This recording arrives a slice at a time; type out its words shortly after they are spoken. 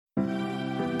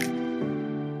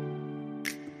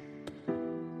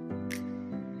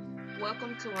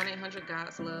Welcome to 1 800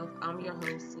 God's Love. I'm your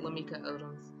host, LaMika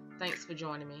Odoms. Thanks for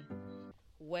joining me.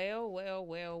 Well.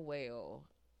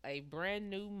 A brand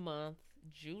new month,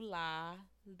 July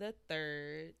the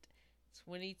 3rd,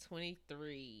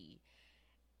 2023,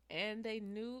 and a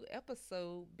new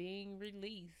episode being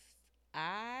released.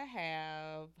 I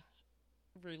have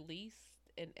released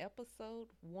an episode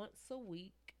once a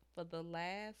week for the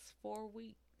last 4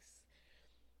 weeks.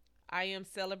 I am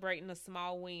celebrating the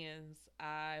small wins.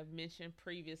 I mentioned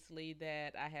previously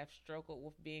that I have struggled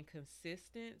with being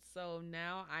consistent, so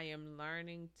now I am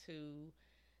learning to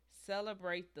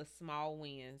celebrate the small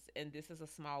wins, and this is a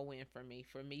small win for me.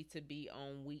 For me to be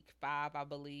on week 5, I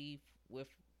believe, with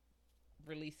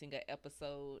releasing an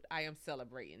episode, I am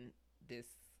celebrating this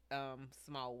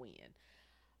small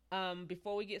win.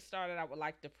 Before we get started, I would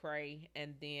like to pray,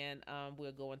 and then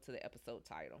we'll go into the episode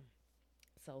title.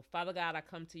 So, Father God, I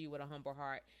come to you with a humble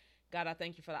heart. God, I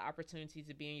thank you for the opportunity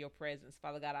to be in your presence.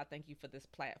 Father God, I thank you for this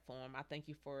platform. I thank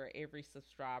you for every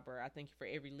subscriber. I thank you for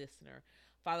every listener.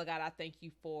 Father God, I thank you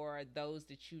for those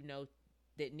that you know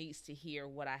that needs to hear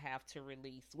what I have to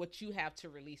release, what you have to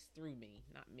release through me,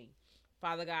 not me.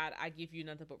 Father God, I give you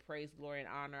nothing but praise, glory, and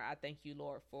honor. I thank you,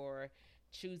 Lord, for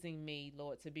choosing me,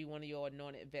 Lord, to be one of your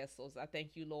anointed vessels. I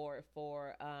thank you, Lord,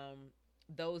 for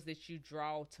those that you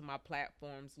draw to my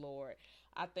platforms, Lord.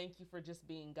 I thank you for just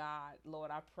being God,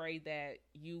 Lord. I pray that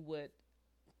you would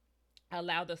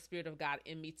allow the Spirit of God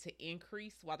in me to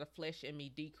increase while the flesh in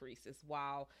me decreases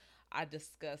while I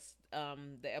discussed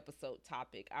the episode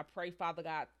topic. I pray, Father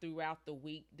God, throughout the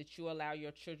week that you allow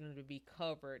your children to be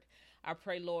covered. I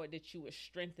pray, Lord, that you would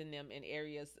strengthen them in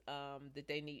areas that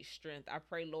they need strength. I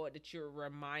pray, Lord, that you would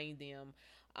remind them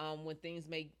when things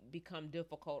may become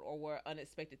difficult or where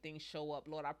unexpected things show up.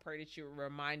 Lord, I pray that you would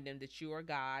remind them that you are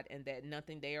God and that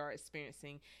nothing they are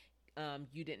experiencing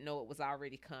you didn't know it was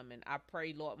already coming. I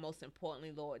pray, Lord, most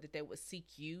importantly, Lord, that they would seek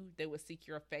you, they would seek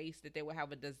your face, that they would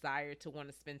have a desire to want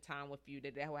to spend time with you,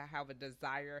 that they would have a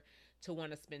desire to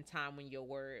want to spend time in your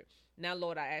word. Now,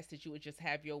 Lord, I ask that you would just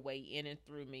have your way in and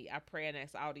through me. I pray and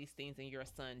ask all these things in your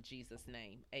son, Jesus'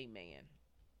 name. Amen.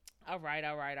 All right.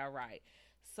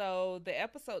 So the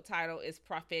episode title is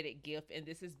Prophetic Gift, and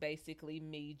this is basically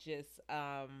me just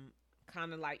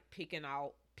kind of like picking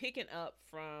up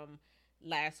from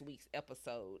last week's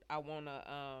episode. I want to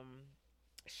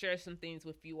share some things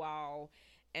with you all,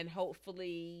 and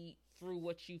hopefully through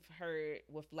what you've heard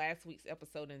with last week's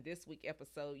episode and this week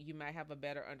episode, you might have a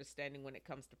better understanding when it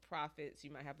comes to prophets.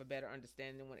 You might have a better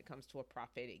understanding when it comes to a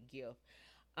prophetic gift.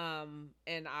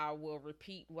 And I will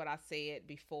repeat what I said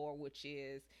before, which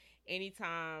is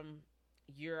anytime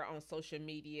you're on social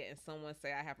media and someone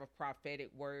say I have a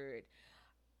prophetic word,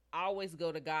 I always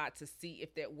go to God to see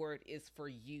if that word is for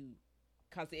you,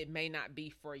 because it may not be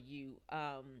for you.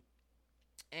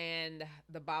 And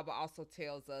the Bible also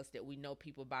tells us that we know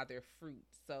people by their fruit.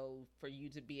 So for you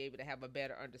to be able to have a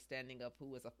better understanding of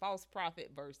who is a false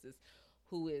prophet versus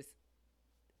who is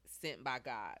sent by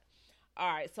God. All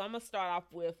right, so I'm gonna start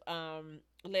off with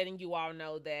letting you all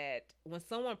know that when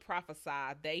someone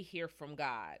prophesies, they hear from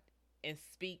God and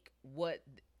speak what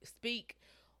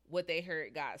they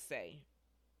heard God say.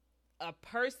 A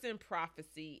person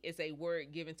prophecy is a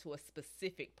word given to a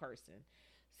specific person.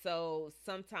 So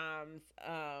sometimes,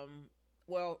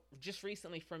 just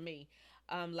recently for me,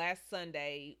 last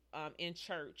Sunday in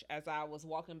church, as I was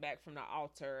walking back from the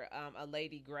altar, a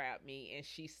lady grabbed me and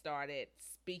she started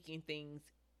speaking things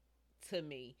to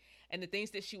me. And the things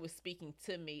that she was speaking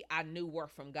to me, I knew were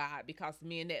from God, because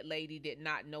me and that lady did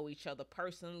not know each other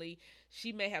personally.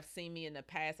 She may have seen me in the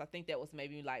past. I think that was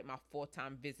maybe like my fourth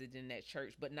time visiting that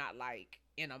church, but not like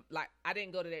I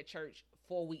didn't go to that church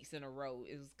 4 weeks in a row.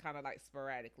 It was kind of like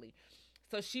sporadically.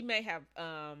 So she may have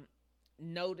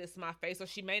noticed my face, or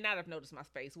she may not have noticed my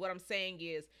face. What I'm saying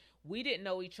is, we didn't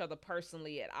know each other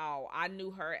personally at all. I knew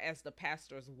her as the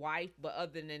pastor's wife, but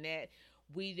other than that,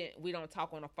 we don't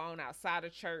talk on the phone outside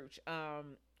of church.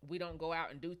 We don't go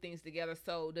out and do things together.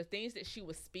 So the things that she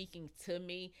was speaking to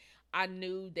me, I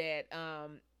knew that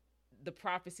the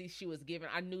prophecy she was given,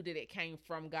 I knew that it came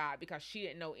from God, because she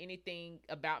didn't know anything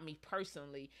about me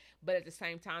personally, but at the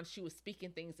same time she was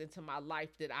speaking things into my life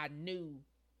that I knew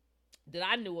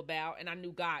about, and I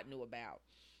knew God knew about.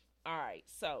 All right,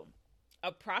 so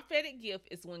a prophetic gift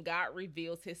is when God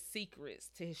reveals his secrets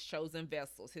to his chosen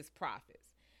vessels, his prophets.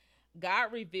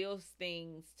 God reveals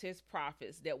things to his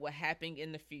prophets that will happen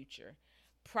in the future.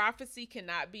 Prophecy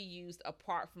cannot be used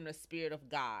apart from the Spirit of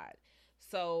God.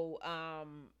 So,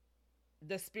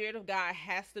 the Spirit of God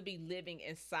has to be living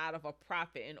inside of a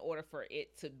prophet in order for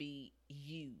it to be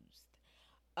used.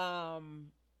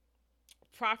 Um,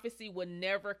 prophecy will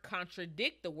never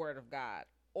contradict the word of God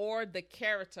or the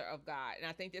character of God. And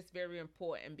I think that's very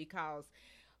important because,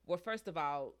 well, first of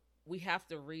all, we have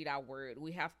to read our word.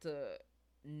 We have to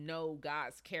know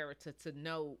God's character to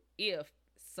know if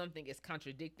something is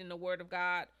contradicting the word of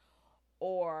God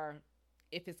or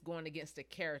if it's going against the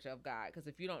character of God. Because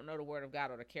if you don't know the word of God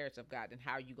or the character of God, then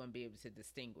how are you going to be able to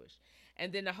distinguish?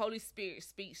 And then the Holy Spirit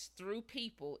speaks through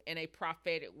people in a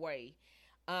prophetic way.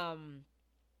 Um,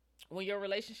 when your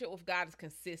relationship with God is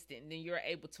consistent, then you're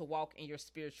able to walk in your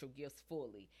spiritual gifts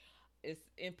fully. It's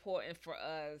important for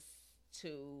us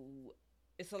to.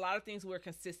 It's a lot of things we're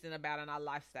consistent about in our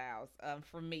lifestyles.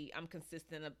 For me, I'm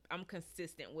consistent. I'm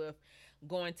consistent with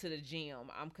going to the gym.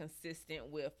 I'm consistent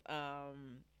with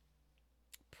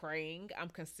praying. I'm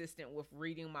consistent with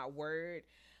reading my word.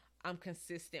 I'm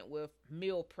consistent with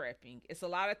meal prepping. It's a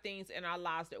lot of things in our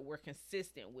lives that we're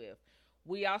consistent with.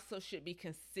 We also should be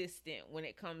consistent when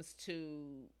it comes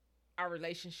to our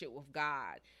relationship with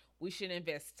God. We should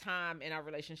invest time in our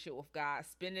relationship with God,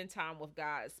 spending time with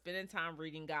God, spending time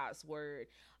reading God's word,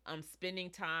 spending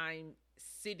time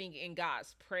sitting in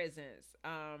God's presence.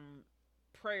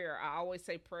 Prayer. I always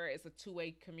say prayer is a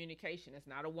two-way communication. It's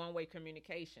not a one-way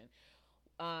communication.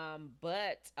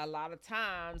 But a lot of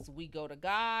times we go to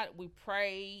God, we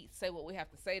pray, say what we have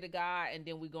to say to God, and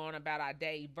then we go on about our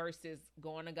day versus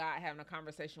going to God, having a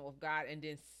conversation with God, and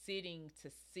then sitting to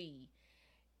see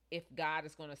if God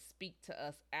is going to speak to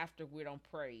us after we're done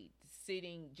prayed.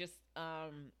 Sitting, just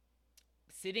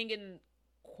sitting in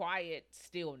quiet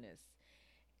stillness.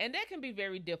 And that can be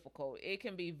very difficult. It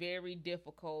can be very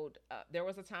difficult. There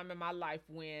was a time in my life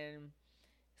when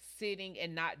sitting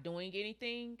and not doing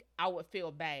anything, I would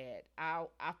feel bad. I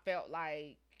felt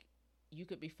like you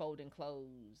could be folding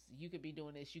clothes, you could be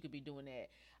doing this, you could be doing that.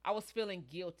 I was feeling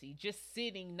guilty just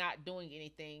sitting, not doing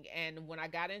anything. And when I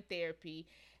got in therapy,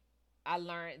 I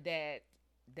learned that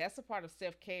that's a part of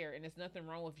self care, and there's nothing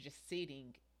wrong with just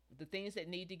sitting. The things that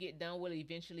need to get done will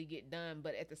eventually get done,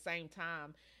 but at the same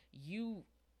time, you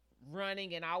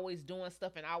running and always doing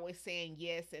stuff and always saying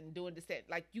yes and doing this, that,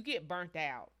 like, you get burnt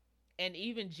out. And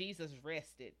even Jesus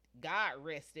rested. God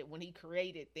rested when he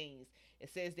created things.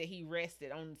 It says that he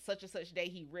rested on such and such day,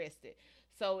 he rested.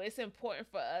 So it's important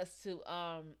for us to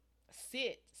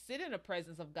sit in the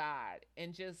presence of God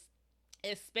and just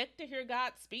expect to hear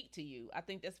God speak to you. I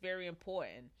think that's very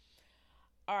important.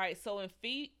 All right, so in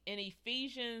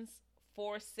Ephesians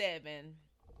 4:7,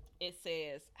 it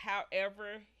says,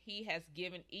 however, he has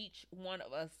given each one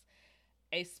of us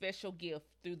a special gift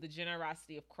through the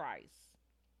generosity of Christ.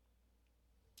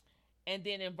 And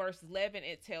then in verse 11,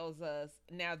 it tells us,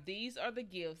 now these are the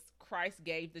gifts Christ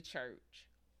gave the church: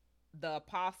 the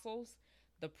apostles,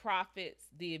 the prophets,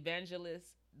 the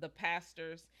evangelists, the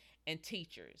pastors, and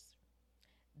teachers.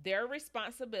 Their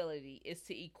responsibility is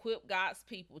to equip God's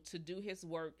people to do his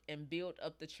work and build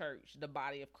up the church, the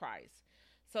body of Christ.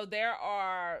 So there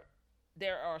are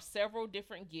several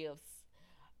different gifts.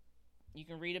 You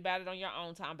can read about it on your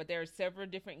own time, but there are several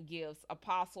different gifts: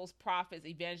 apostles, prophets,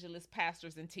 evangelists,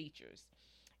 pastors, and teachers.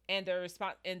 And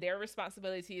their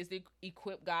responsibility is to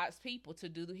equip God's people to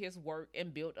do his work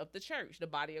and build up the church, the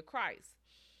body of Christ.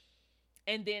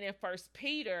 And then in First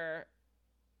Peter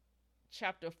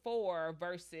chapter 4,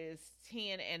 verses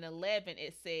 10 and 11,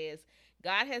 it says,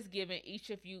 God has given each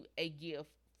of you a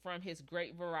gift from his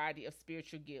great variety of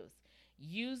spiritual gifts.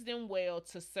 Use them well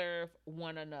to serve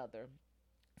one another.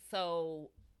 So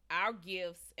our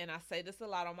gifts, and I say this a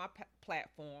lot on my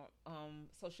platform,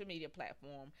 social media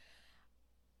platform,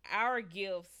 our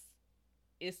gifts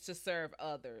is to serve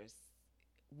others.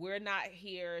 We're not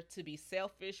here to be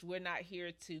selfish. We're not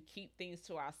here to keep things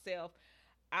to ourselves.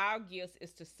 Our gifts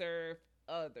is to serve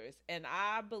others. And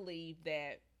I believe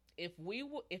that if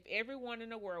everyone in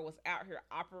the world was out here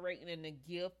operating in the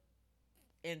gift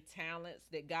and talents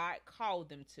that God called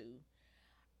them to,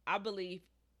 I believe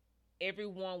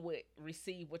everyone would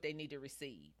receive what they need to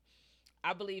receive.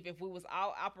 I believe if we was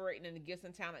all operating in the gifts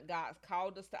and talent God's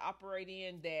called us to operate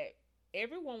in, that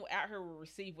everyone out here will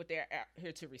receive what they're out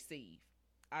here to receive.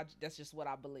 That's just what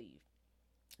I believe.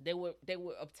 They would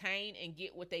obtain and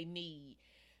get what they need,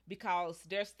 because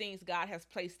there's things God has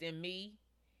placed in me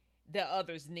that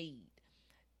others need.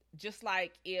 Just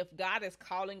like if God is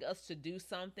calling us to do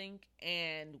something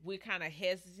and we're kind of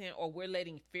hesitant, or we're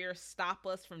letting fear stop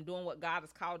us from doing what God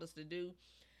has called us to do,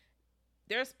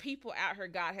 there's people out here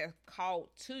God has called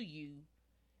to you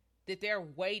that they're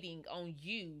waiting on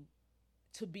you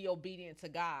to be obedient to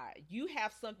God. You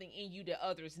have something in you that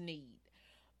others need.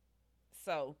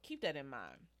 So keep that in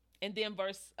mind. And then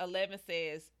verse 11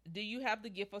 says, do you have the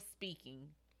gift of speaking?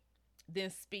 then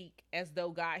speak as though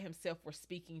God Himself were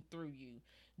speaking through you?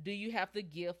 Do you have the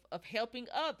gift of helping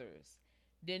others?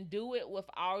 Then do it with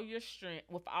all your strength,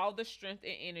 with all the strength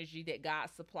and energy that God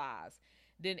supplies.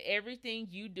 Then everything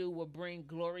you do will bring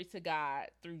glory to God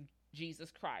through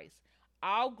Jesus Christ.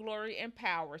 All glory and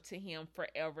power to Him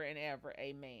forever and ever.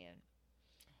 Amen.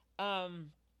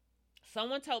 Um,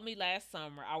 Someone told me last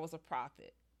summer I was a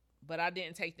prophet, but I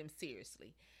didn't take them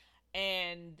seriously.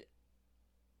 And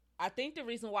I think the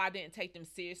reason why I didn't take them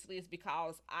seriously is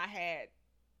because I had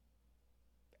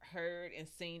heard and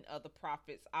seen other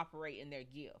prophets operate in their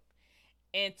gift.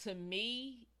 And to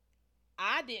me,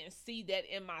 I didn't see that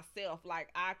in myself. Like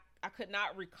I could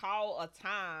not recall a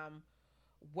time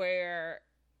where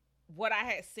what I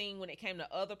had seen when it came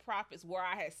to other prophets, where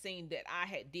I had seen that I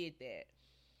had did that.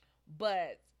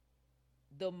 But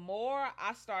the more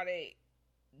I started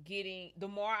the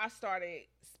more I started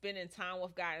spending time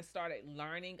with God and started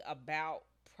learning about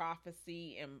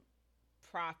prophecy and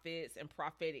prophets and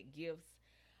prophetic gifts,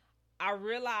 I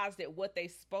realized that what they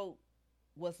spoke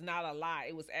was not a lie.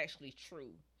 It was actually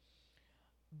true.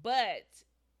 But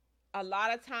a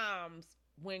lot of times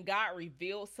when God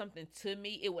revealed something to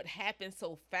me, it would happen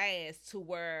so fast to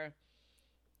where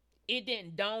it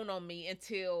didn't dawn on me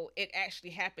until it actually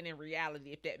happened in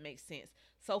reality, if that makes sense.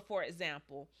 So, for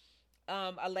example,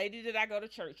 a lady that I go to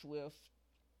church with,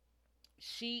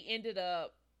 she ended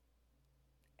up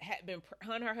had been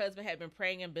her and her husband had been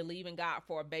praying and believing God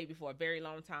for a baby for a very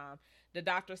long time. The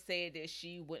doctor said that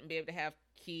she wouldn't be able to have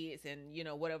kids, and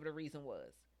whatever the reason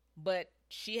was, but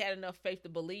she had enough faith to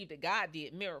believe that God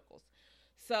did miracles.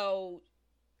 So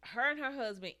her and her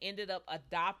husband ended up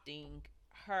adopting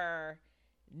her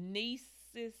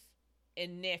nieces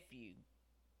and nephew.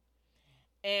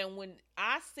 And when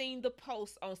I seen the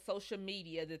post on social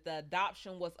media that the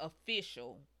adoption was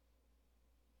official,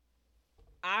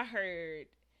 I heard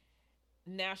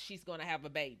now she's going to have a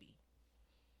baby.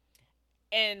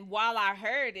 And while I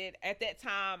heard it at that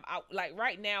time, like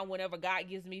right now, whenever God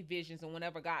gives me visions and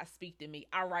whenever God speaks to me,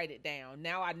 I write it down.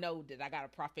 Now I know that I got a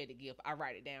prophetic gift. I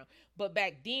write it down. But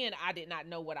back then, I did not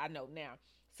know what I know now.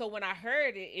 So when I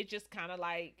heard it, it just kind of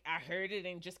like I heard it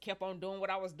and just kept on doing what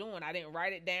I was doing. I didn't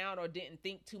write it down or didn't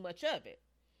think too much of it.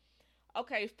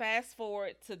 Okay, fast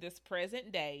forward to this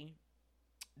present day.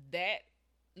 That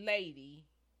lady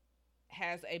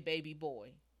has a baby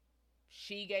boy.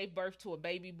 She gave birth to a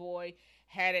baby boy,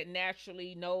 had it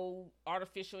naturally, no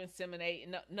artificial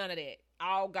inseminate, none of that.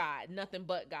 All God, nothing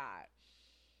but God.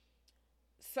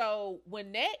 So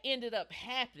when that ended up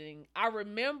happening, I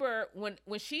remember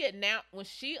when she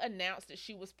announced that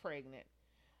she was pregnant.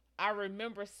 I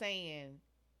remember saying,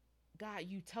 "God,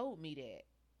 you told me that."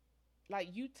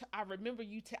 Like I remember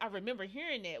I remember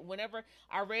hearing that whenever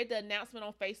I read the announcement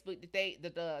on Facebook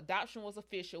that the adoption was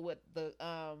official with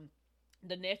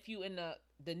the nephew and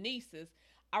the nieces.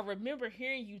 I remember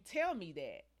hearing you tell me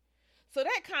that. So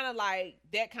that kind of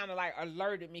like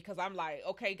alerted me, because I'm like,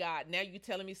 okay, God, now you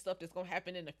telling me stuff that's gonna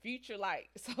happen in the future. Like,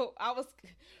 so I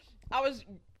was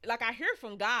like, I hear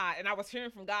from God, and I was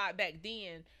hearing from God back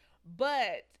then,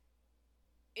 but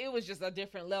it was just a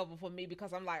different level for me,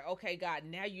 because I'm like, okay, God,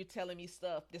 now you're telling me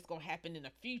stuff that's gonna happen in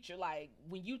the future. Like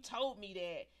when you told me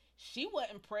that she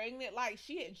wasn't pregnant, like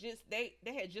she had just they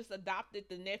had just adopted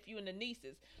the nephew and the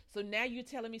nieces. So now you're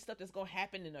telling me stuff that's gonna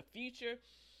happen in the future.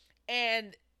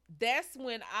 And that's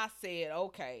when I said,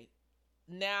 okay,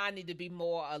 now I need to be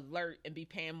more alert and be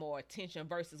paying more attention,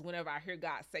 versus whenever I hear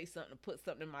God say something, put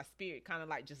something in my spirit, kind of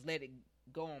like just let it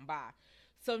go on by.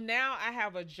 So now I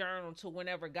have a journal to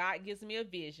whenever God gives me a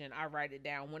vision, I write it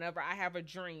down. Whenever I have a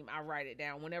dream, I write it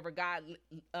down. Whenever God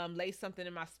lays something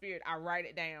in my spirit, I write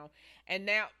it down. And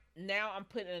now I'm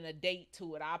putting a date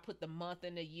to it. I put the month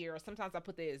and the year, or sometimes I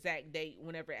put the exact date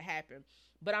whenever it happened.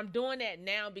 But I'm doing that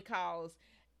now because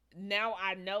now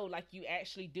I know, like, you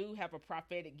actually do have a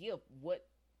prophetic gift. What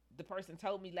the person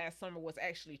told me last summer was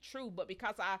actually true, but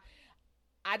because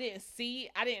I didn't see,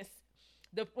 I didn't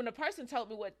when the person told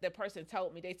me what the person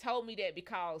told me, they told me that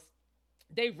because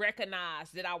they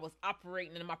recognized that I was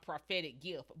operating in my prophetic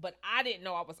gift, but I didn't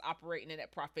know I was operating in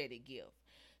that prophetic gift.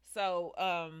 So,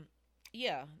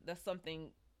 yeah, that's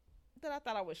something that I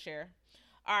thought I would share.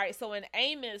 All right, so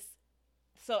Amos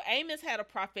had a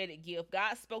prophetic gift.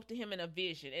 God spoke to him in a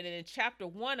vision. And then in chapter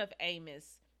 1 of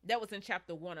Amos, that was in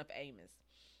chapter 1 of Amos.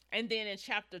 And then in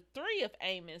chapter 3 of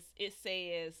Amos, it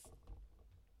says,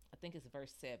 I think it's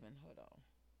verse 7. Hold on.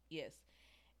 Yes.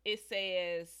 It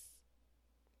says,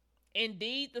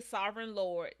 "Indeed, the sovereign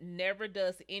Lord never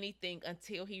does anything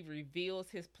until he reveals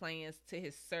his plans to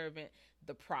his servant,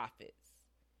 the prophets."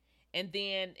 And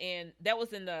then, and that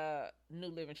was in the New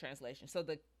Living Translation. So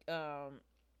the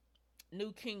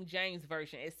New King James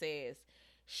Version, it says,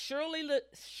 surely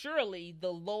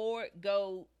the Lord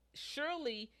go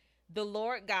surely the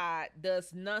Lord God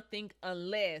does nothing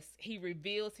unless he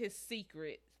reveals his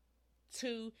secret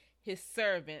to his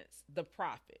servants, the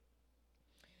prophet.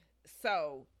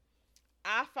 So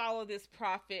I follow this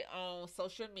prophet on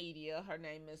social media. Her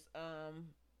name is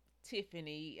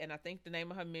Tiffany, and I think the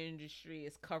name of her ministry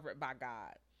is Covered by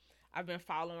God. I've been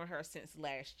following her since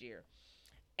last year.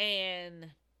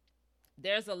 And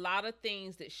there's a lot of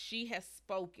things that she has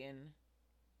spoken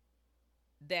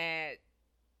that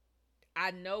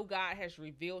I know God has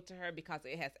revealed to her because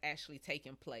it has actually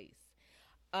taken place.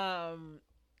 Um,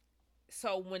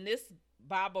 so when this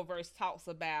Bible verse talks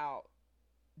about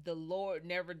the Lord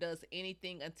never does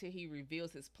anything until he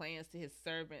reveals his plans to his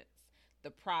servants,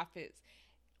 the prophets.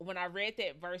 When I read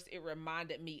that verse, it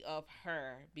reminded me of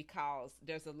her because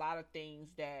there's a lot of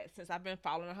things that, since I've been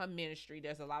following her ministry,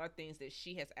 there's a lot of things that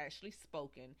she has actually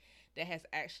spoken that has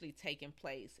actually taken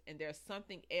place. And there's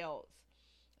something else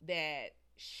that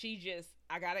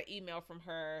I got an email from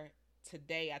her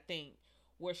today, I think,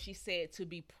 where she said to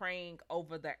be praying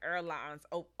over the airlines,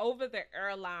 over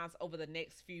the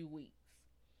next few weeks.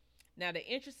 Now, the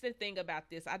interesting thing about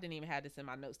this, I didn't even have this in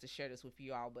my notes to share this with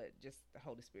you all, but just the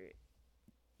Holy Spirit,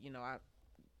 I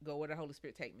go where the Holy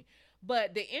Spirit take me.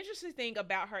 But the interesting thing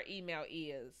about her email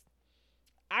is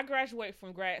I graduate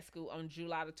from grad school on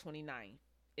July the 29th.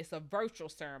 It's a virtual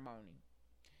ceremony.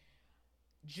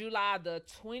 July the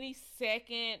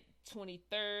 22nd,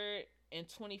 23rd, and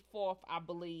 24th, I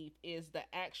believe, is the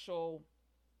actual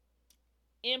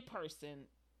in person.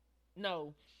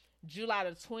 No, July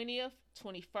the 20th,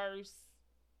 21st,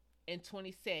 and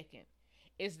 22nd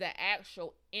is the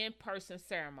actual in person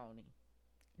ceremony.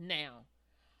 Now,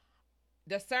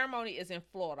 the ceremony is in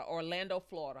Florida, Orlando,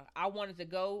 Florida. I wanted to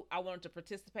go. I wanted to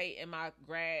participate in my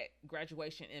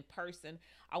graduation in person.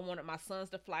 I wanted my sons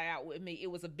to fly out with me.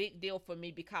 It was a big deal for me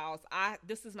because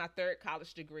this is my third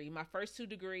college degree. My first two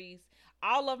degrees,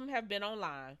 all of them have been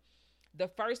online. The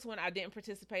first one, I didn't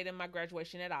participate in my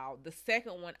graduation at all. The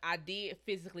second one, I did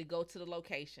physically go to the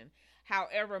location.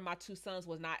 However, my two sons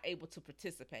was not able to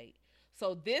participate.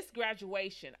 So this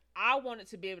graduation, I wanted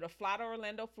to be able to fly to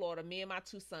Orlando, Florida, me and my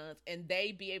two sons, and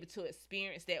they be able to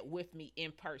experience that with me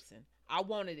in person. I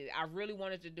wanted it. I really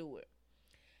wanted to do it.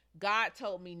 God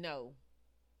told me no.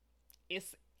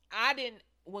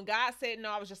 When God said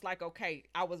no, I was just like, okay.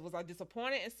 Was I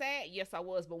disappointed and sad? Yes, I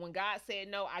was. But when God said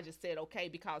no, I just said okay,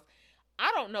 because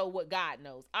I don't know what God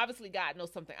knows. Obviously, God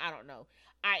knows something I don't know.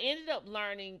 I ended up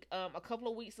learning a couple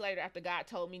of weeks later after God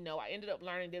told me no, I ended up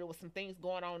learning that there was some things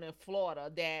going on in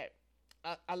Florida that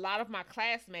a lot of my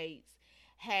classmates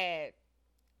had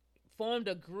formed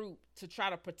a group to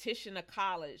try to petition a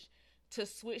college to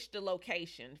switch the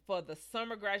location for the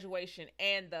summer graduation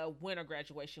and the winter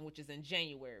graduation, which is in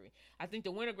January. I think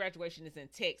the winter graduation is in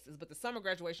Texas, but the summer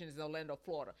graduation is in Orlando,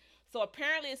 Florida. So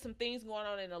apparently there's some things going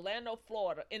on in Orlando,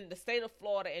 Florida, in the state of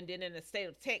Florida, and then in the state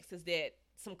of Texas that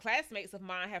some classmates of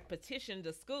mine have petitioned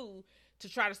the school to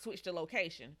try to switch the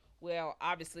location. Well,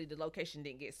 obviously the location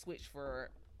didn't get switched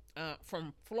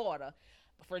from Florida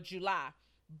for July.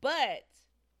 But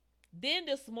then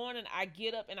this morning I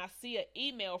get up and I see an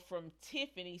email from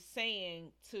Tiffany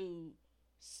saying to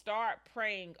start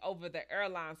praying over the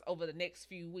airlines over the next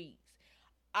few weeks.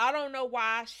 I don't know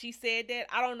why she said that.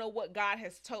 I don't know what God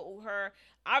has told her.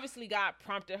 Obviously, God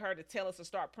prompted her to tell us to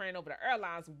start praying over the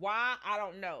airlines. Why? I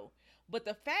don't know. But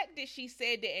the fact that she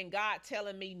said that and God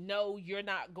telling me, no, you're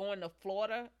not going to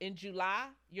Florida in July.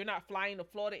 You're not flying to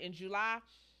Florida in July.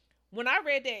 When I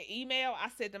read that email, I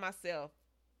said to myself,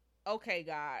 okay,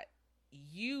 God,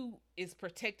 you is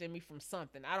protecting me from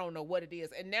something. I don't know what it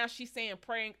is. And now she's saying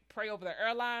pray over the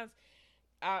airlines.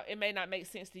 It may not make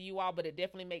sense to you all, but it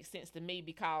definitely makes sense to me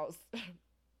because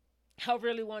I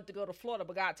really wanted to go to Florida,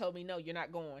 but God told me, no, you're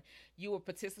not going. You will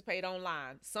participate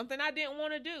online. Something I didn't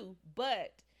want to do.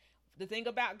 But the thing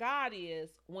about God is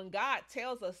when God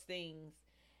tells us things,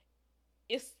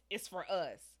 it's for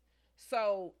us.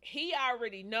 So he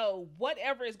already know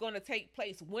whatever is going to take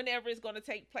place, whenever it's going to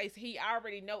take place, he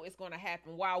already know it's going to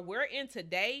happen. While we're in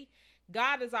today,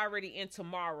 God is already in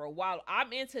tomorrow. While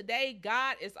I'm in today,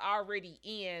 God is already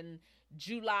in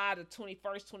July the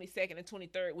 21st, 22nd, and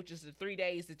 23rd, which is the 3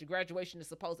 days that the graduation is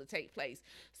supposed to take place.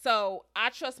 So I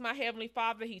trust my Heavenly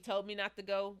Father. He told me not to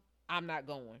go. I'm not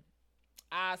going.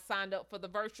 I signed up for the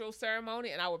virtual ceremony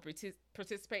and I will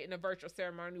participate in the virtual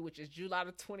ceremony, which is July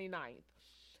the 29th.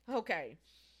 Okay.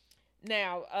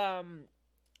 Now,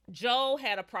 Joel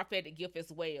had a prophetic gift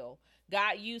as well.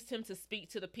 God used him to speak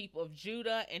to the people of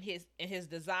Judah and his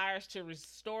desires to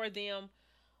restore them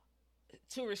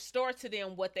to restore to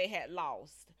them what they had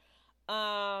lost.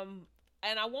 And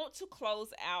I want to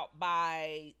close out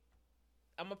by,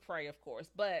 I'm gonna pray, of course,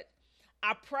 but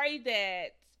I pray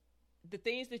that the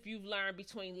things that you've learned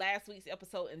between last week's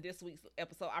episode and this week's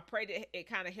episode, I pray that it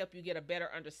kind of help you get a better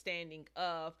understanding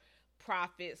of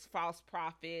prophets, false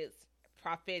prophets,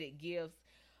 prophetic gifts.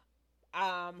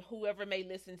 Whoever may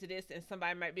listen to this and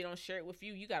somebody might be don't share it with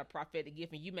you, you got a prophetic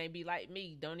gift and you may be like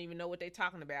me, don't even know what they're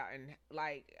talking about. And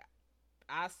like,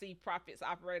 I see prophets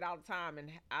operate all the time and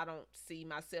I don't see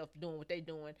myself doing what they're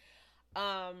doing.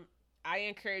 Um, I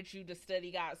encourage you to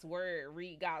study God's word,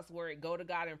 read God's word, go to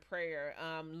God in prayer,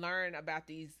 learn about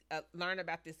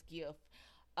this gift.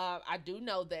 I do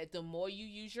know that the more you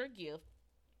use your gift,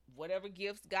 whatever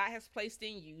gifts God has placed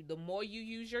in you, the more you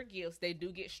use your gifts, they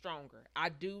do get stronger. I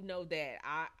do know that.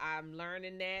 I'm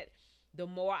learning that the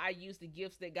more I use the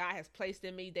gifts that God has placed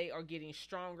in me, they are getting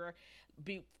stronger.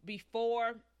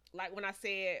 Before, like when I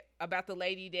said about the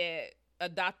lady that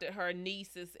adopted her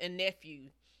nieces and nephew,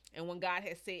 and when God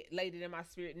has said, laid it in my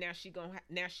spirit, now she's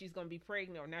gonna be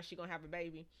pregnant, or now she's gonna have a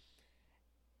baby.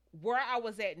 Where I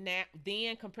was at now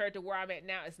then compared to where I'm at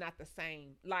now is not the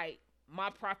same. Like, my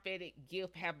prophetic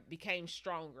gift have became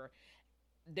stronger.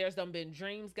 There's some been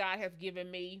dreams God has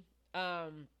given me.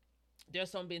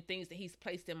 There's some been things that He's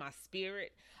placed in my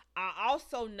spirit. I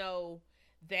also know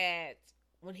that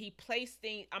when He placed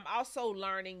things, I'm also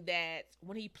learning that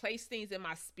when He placed things in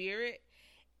my spirit,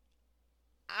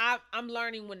 I'm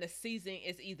learning when the season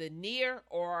is either near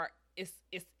or it's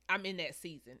I'm in that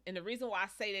season. And the reason why I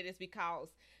say that is because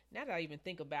now that I even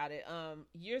think about it,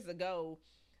 years ago,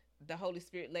 the Holy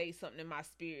Spirit laid something in my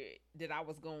spirit that I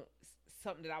was going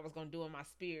something that I was going to do in my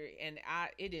spirit, and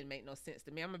it didn't make no sense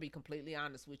to me. I'm going to be completely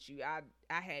honest with you.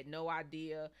 I had no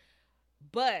idea,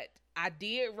 but I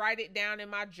did write it down in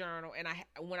my journal, and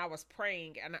when I was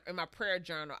praying and in my prayer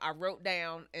journal, I wrote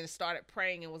down and started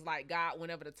praying and was like, God,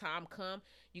 whenever the time come,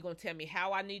 you're going to tell me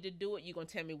how I need to do it. You're going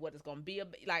to tell me what it's going to be.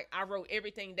 Like, I wrote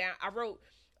everything down. I wrote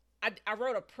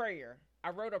a prayer. I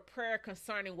wrote a prayer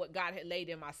concerning what God had laid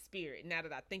in my spirit. Now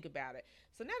that I think about it,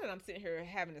 so now that I'm sitting here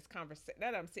having this conversation,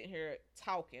 now that I'm sitting here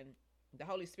talking, the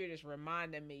Holy Spirit is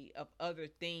reminding me of other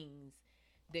things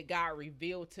that God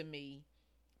revealed to me.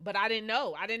 But I didn't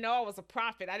know. I didn't know I was a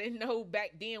prophet. I didn't know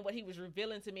back then what He was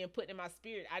revealing to me and putting in my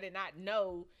spirit. I did not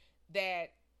know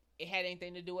that it had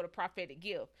anything to do with a prophetic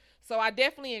gift. So I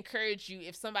definitely encourage you,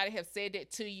 if somebody has said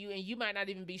that to you and you might not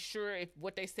even be sure if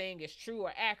what they're saying is true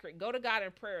or accurate, go to God in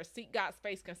prayer, seek God's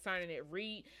face concerning it,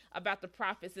 read about the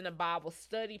prophets in the Bible,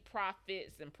 study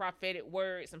prophets and prophetic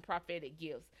words and prophetic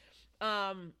gifts.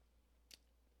 Um,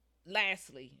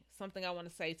 Lastly, something I want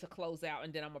to say to close out,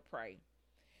 and then I'm gonna pray.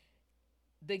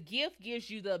 The gift gives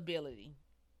you the ability.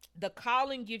 The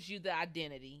calling gives you the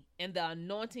identity, and the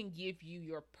anointing gives you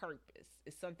your purpose.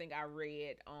 It's something I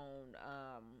read on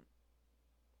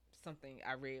something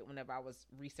I read whenever I was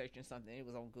researching something. It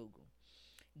was on Google.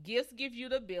 Gifts give you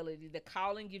the ability, the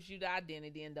calling gives you the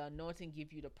identity, and the anointing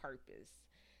gives you the purpose.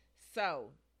 So,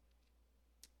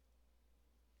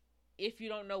 if you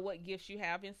don't know what gifts you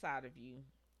have inside of you,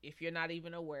 if you're not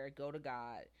even aware, go to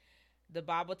God. The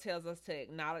Bible tells us to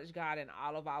acknowledge God in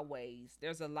all of our ways.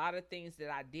 There's a lot of things that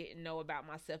I didn't know about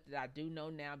myself that I do know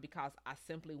now because I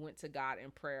simply went to God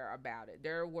in prayer about it.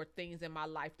 There were things in my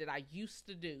life that I used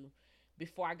to do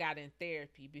before I got in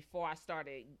therapy, before I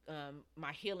started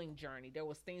my healing journey. There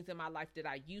was things in my life that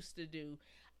I used to do.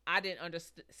 I didn't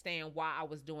understand why I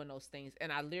was doing those things.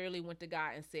 And I literally went to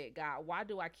God and said, God, why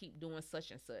do I keep doing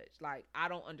such and such? Like, I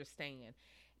don't understand.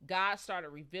 God started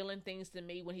revealing things to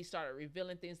me. When He started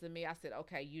revealing things to me, I said,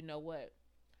 okay, you know what?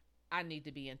 I need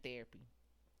to be in therapy.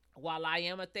 While I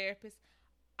am a therapist,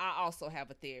 I also have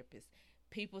a therapist.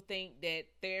 People think that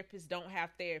therapists don't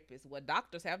have therapists. Well,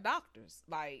 doctors have doctors.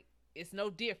 Like, it's no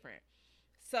different.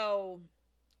 So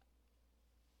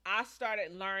I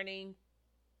started learning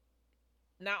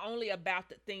not only about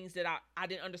the things that I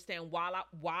didn't understand why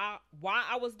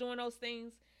I was doing those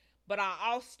things, but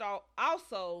I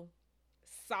also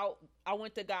sought I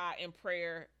went to God in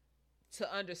prayer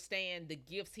to understand the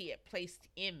gifts He had placed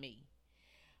in me.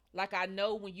 Like, I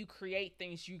know when you create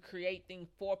things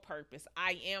for purpose.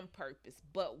 I am purpose.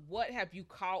 But what have you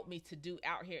called me to do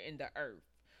out here in the earth?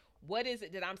 What is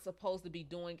it that I'm supposed to be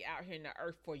doing out here in the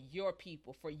earth for your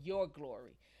people, for your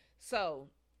glory? So,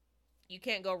 you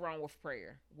can't go wrong with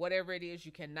prayer. Whatever it is,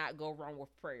 you cannot go wrong with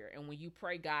prayer. And when you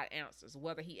pray, God answers.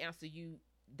 Whether He answers you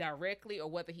directly or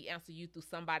whether He answers you through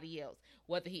somebody else,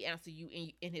 whether He answers you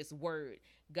in His word,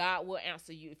 God will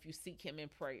answer you if you seek Him in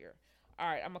prayer. All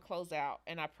right, I'm going to close out,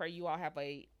 and I pray you all have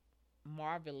a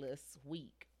marvelous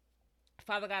week.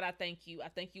 Father God, I thank you. I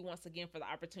thank you once again for the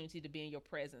opportunity to be in your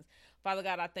presence. Father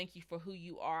God, I thank you for who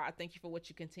you are. I thank you for what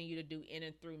you continue to do in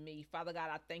and through me. Father God,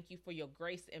 I thank you for your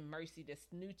grace and mercy that's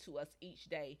new to us each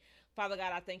day. Father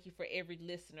God, I thank you for every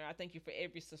listener. I thank you for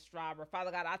every subscriber.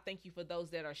 Father God, I thank you for those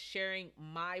that are sharing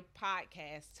my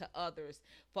podcast to others,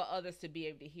 for others to be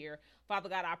able to hear. Father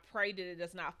God, I pray that it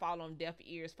does not fall on deaf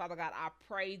ears. Father God, I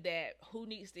pray that who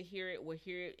needs to hear it will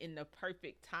hear it in the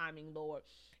perfect timing, Lord,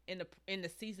 in the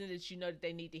season that you know that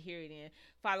they need to hear it in.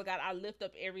 Father God, I lift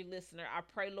up every listener. I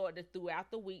pray, Lord, that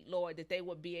throughout the week, Lord, that they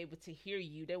would be able to hear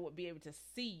you. They would be able to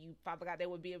see you. Father God, they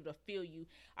would be able to feel you.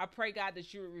 I pray, God,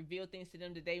 that you would reveal things to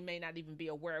them that they may not even be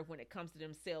aware of when it comes to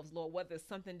themselves, Lord, whether it's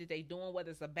something that they're doing,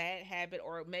 whether it's a bad habit,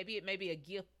 or maybe it may be a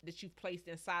gift that you've placed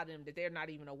inside of them that they're not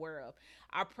even aware of.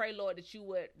 I pray, Lord, that you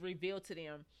would reveal to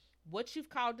them what you've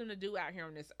called them to do out here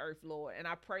on this earth, Lord. And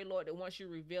I pray, Lord, that once you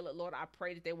reveal it, Lord, I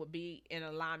pray that they will be in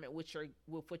alignment with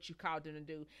what you called them to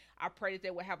do. I pray that they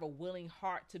will have a willing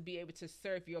heart to be able to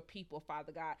serve your people,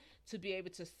 Father God, to be able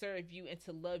to serve you and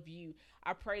to love you.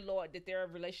 I pray, Lord, that their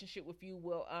relationship with you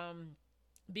will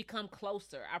become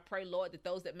closer. I pray, Lord, that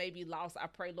those that may be lost, I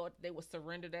pray, Lord, that they will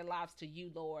surrender their lives to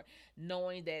you, Lord,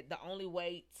 knowing that the only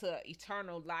way to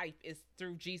eternal life is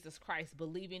through Jesus Christ,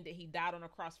 believing that he died on the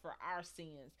cross for our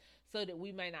sins so that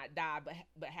we may not die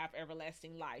but have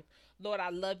everlasting life. Lord,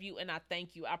 I love you and I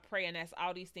thank you. I pray and ask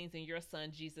all these things in your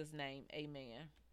son Jesus' name. Amen.